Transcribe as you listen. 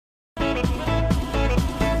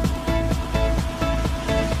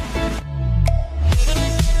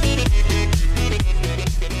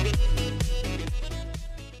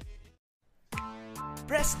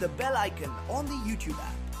the bell icon on the YouTube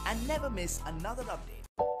app and never miss another update.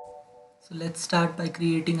 So let's start by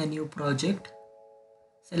creating a new project.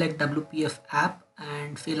 Select WPF app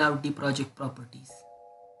and fill out the project properties.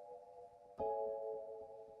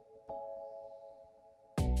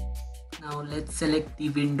 Now let's select the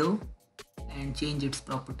window and change its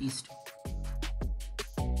properties too.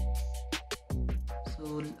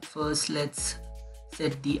 So first let's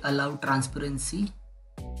set the allow transparency,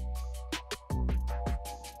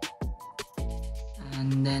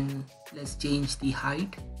 and then let's change the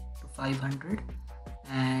height to 500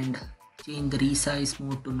 and change the resize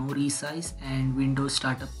mode to no resize and Windows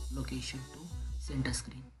startup location to center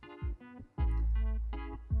screen.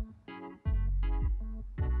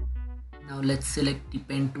 Now let's select the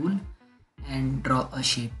pen tool and draw a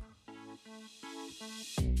shape.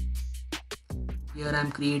 Here I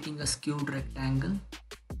am creating a skewed rectangle.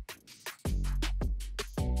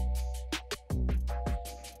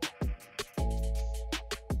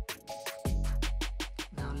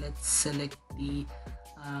 Now let's select the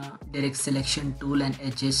direct selection tool and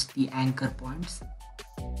adjust the anchor points.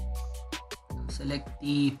 Now select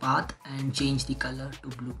the path and change the color to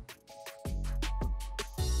blue.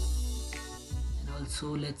 And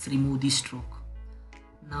also let's remove the stroke.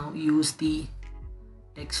 Now use the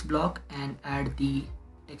text block and add the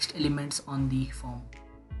text elements on the form.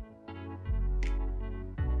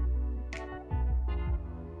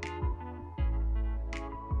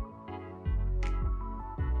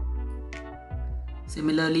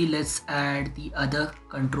 Similarly, let's add the other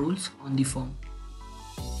controls on the form.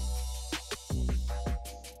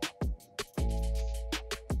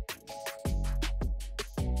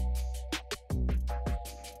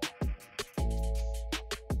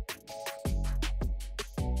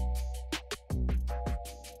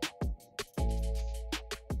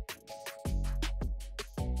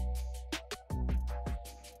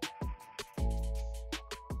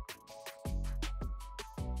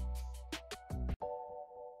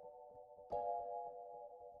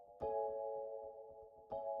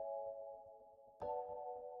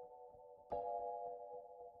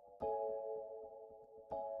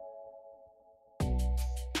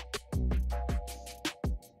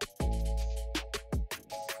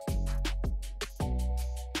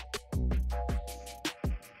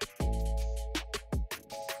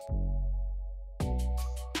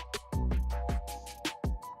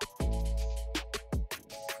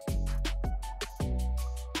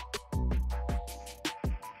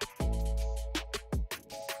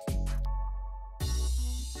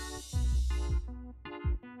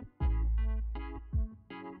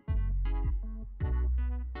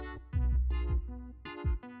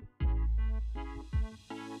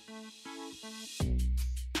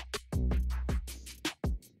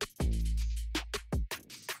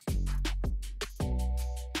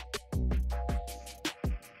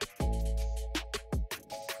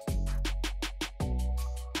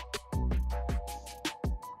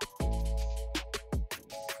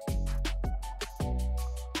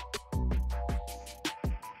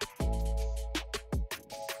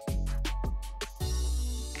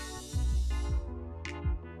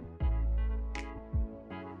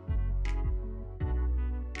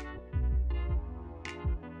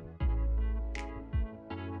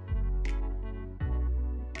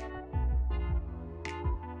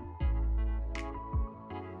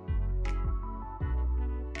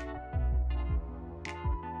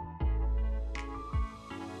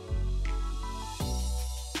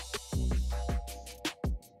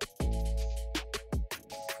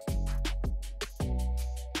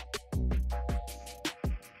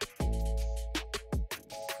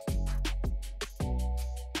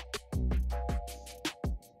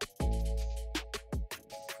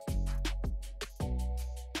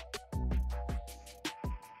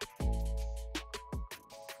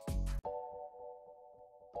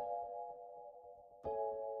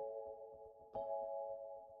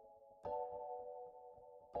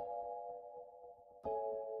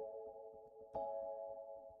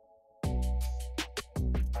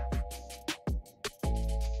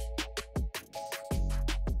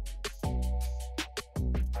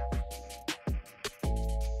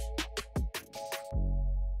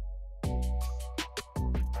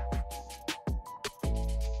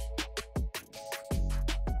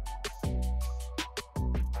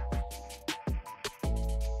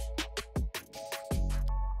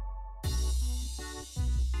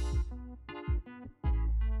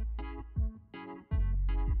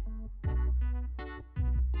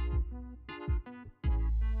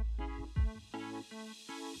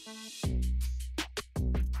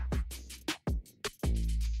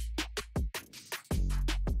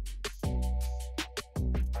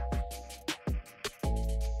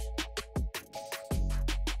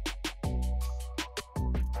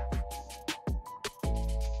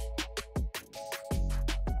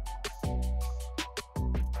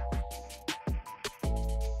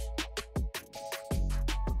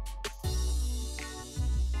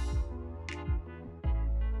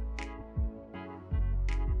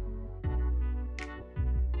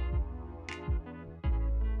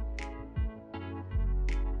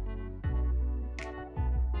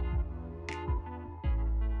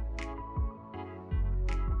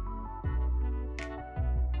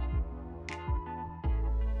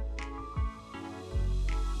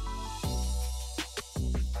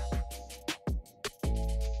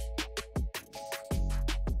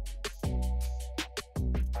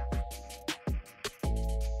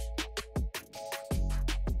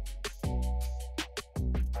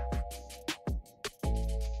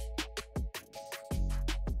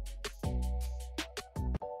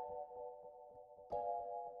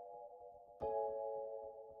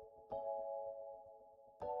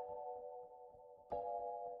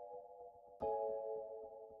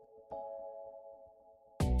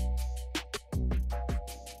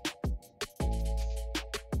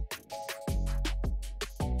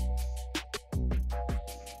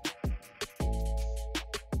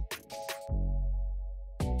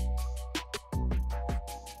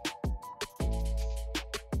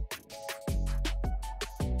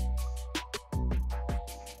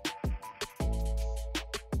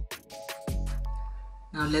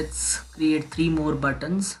 Now let's create three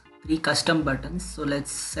custom buttons. So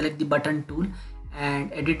let's select the button tool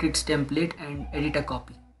and edit its template and edit a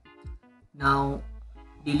copy. Now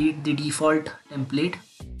delete the default template,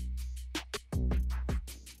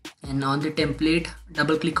 and on the template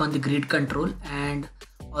double click on the grid control and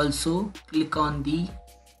also click on the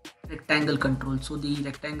rectangle control, so the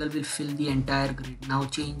rectangle will fill the entire grid. Now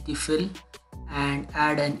change the fill and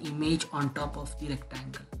add an image on top of the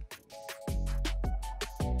rectangle.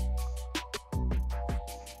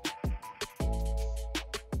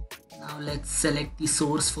 Now let's select the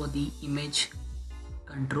source for the image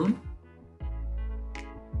control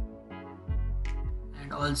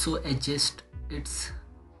and also adjust its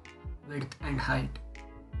width and height.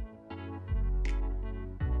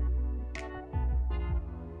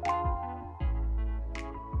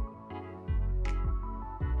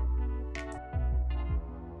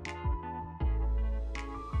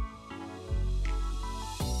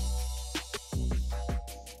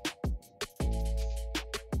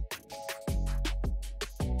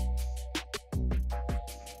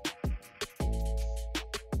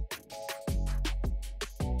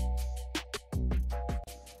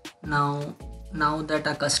 Now that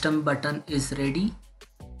a custom button is ready,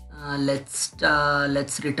 let's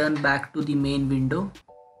return back to the main window.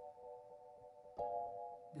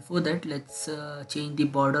 Before that, let's change the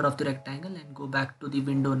border of the rectangle and go back to the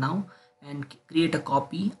window now and create a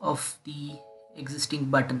copy of the existing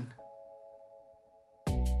button.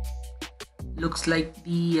 Looks like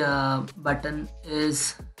the button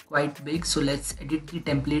is quite big, so let's edit the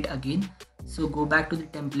template again. So go back to the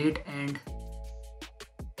template and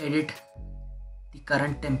edit the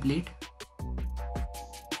current template.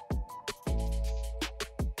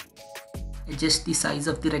 Adjust the size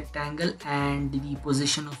of the rectangle and the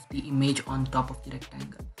position of the image on top of the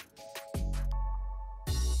rectangle.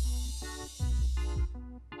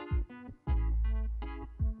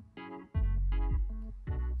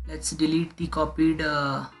 Let's delete the copied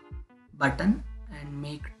button and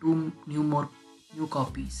make two new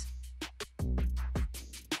copies.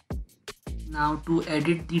 Now to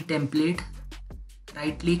edit the template,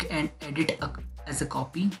 right click and edit as a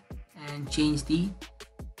copy and change the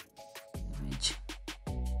image.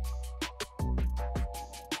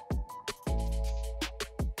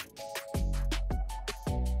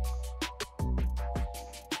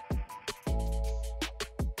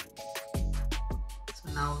 So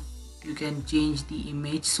now you can change the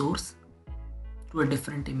image source to a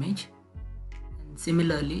different image, and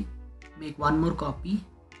similarly make one more copy,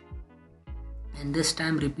 and this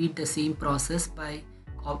time repeat the same process by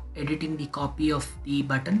editing the copy of the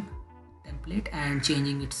button template and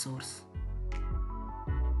changing its source.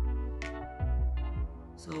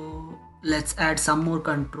 So let's add some more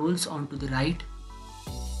controls onto the right.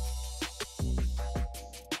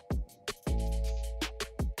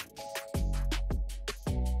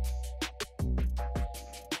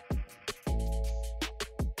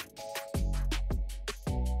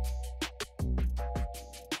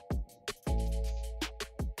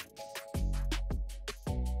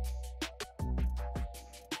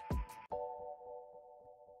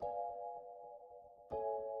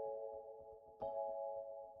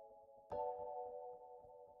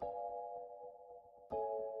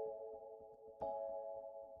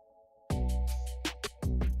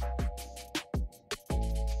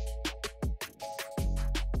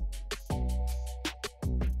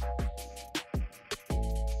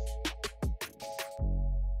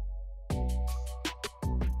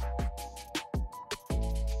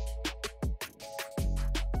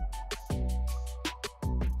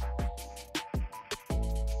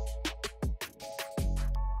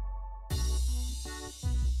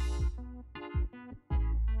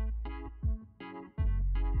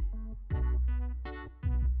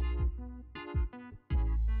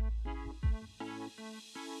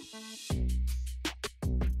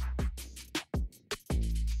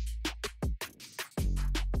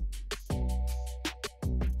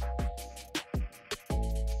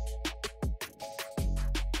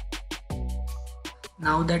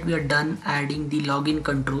 Now that we are done adding the login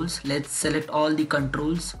controls, let's select all the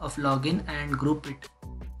controls of login and group it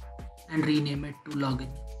and rename it to login.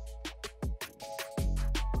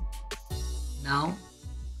 Now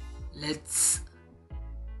let's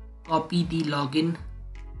copy the login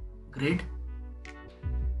grid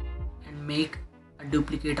and make a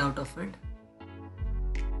duplicate out of it.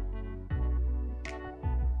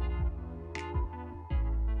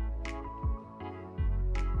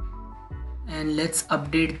 And let's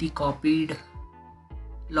update the copied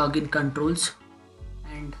login controls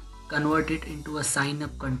and convert it into a sign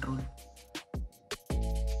up control.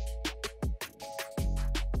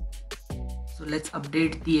 So let's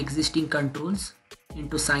update the existing controls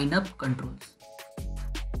into sign up controls.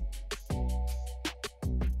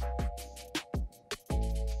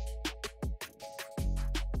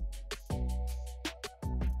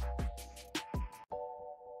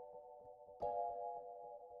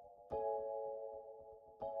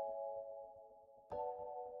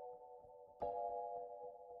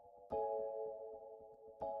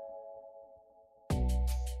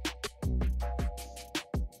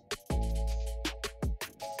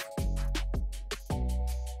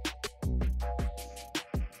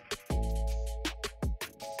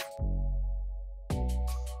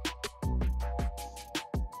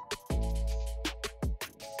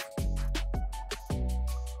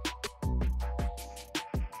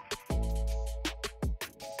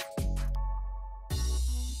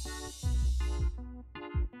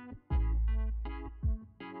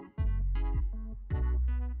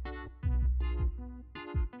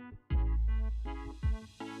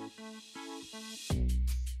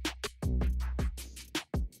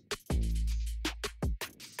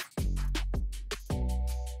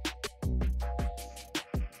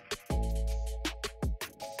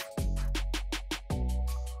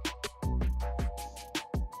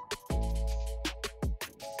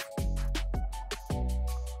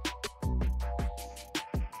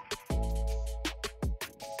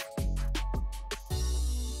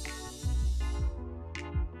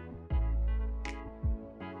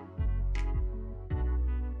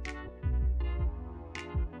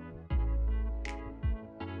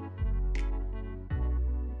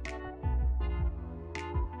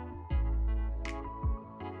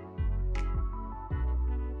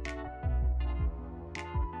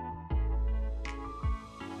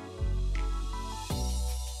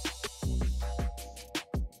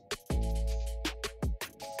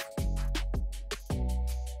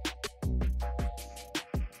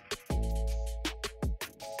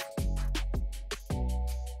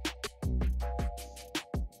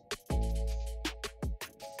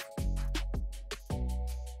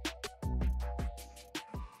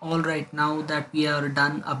 Alright, now that we are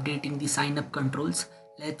done updating the sign up controls,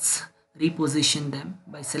 let's reposition them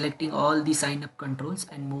by selecting all the sign up controls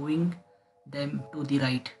and moving them to the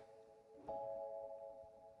right.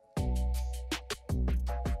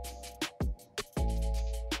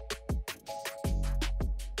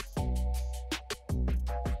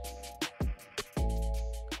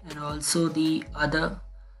 And also the other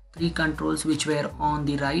 3 controls which were on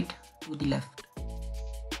the right to the left.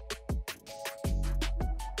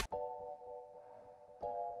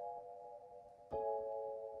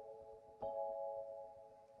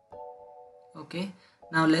 Okay,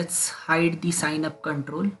 now let's hide the sign up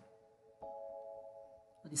control,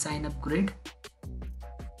 the sign up grid,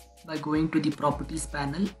 by going to the properties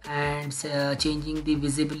panel and changing the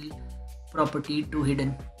visible property to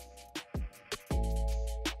hidden.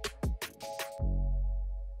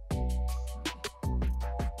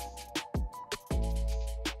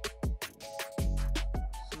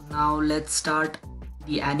 So now let's start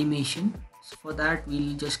the animation. So for that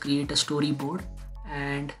we'll just create a storyboard,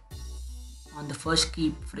 and on the first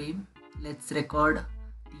keyframe let's record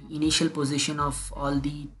the initial position of all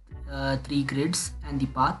the 3 grids and the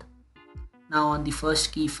path. Now on the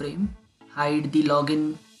first keyframe, hide the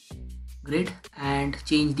login grid and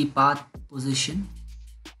change the path position.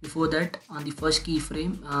 Before that, on the first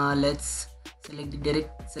keyframe, let's select the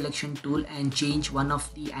direct selection tool and change one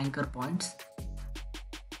of the anchor points.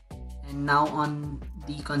 And now on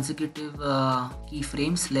the consecutive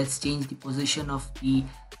keyframes, let's change the position of the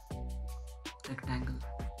rectangle.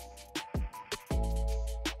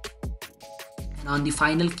 And on the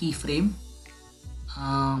final keyframe,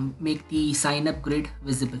 make the sign up grid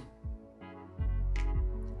visible.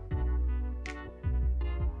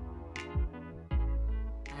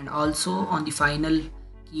 And also on the final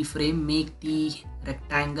keyframe, make the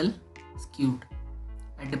rectangle skewed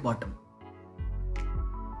at the bottom.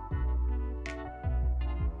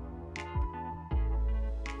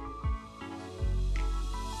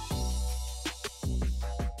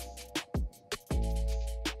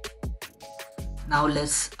 Now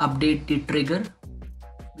let's update the trigger.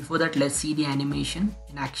 Before that, let's see the animation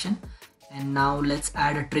in action. And now let's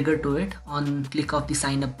add a trigger to it on click of the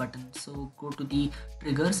sign up button. So go to the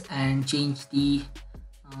triggers and change the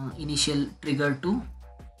initial trigger to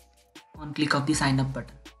on click of the sign up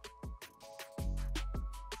button.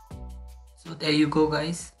 So there you go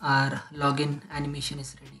guys, our login animation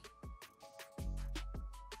is ready.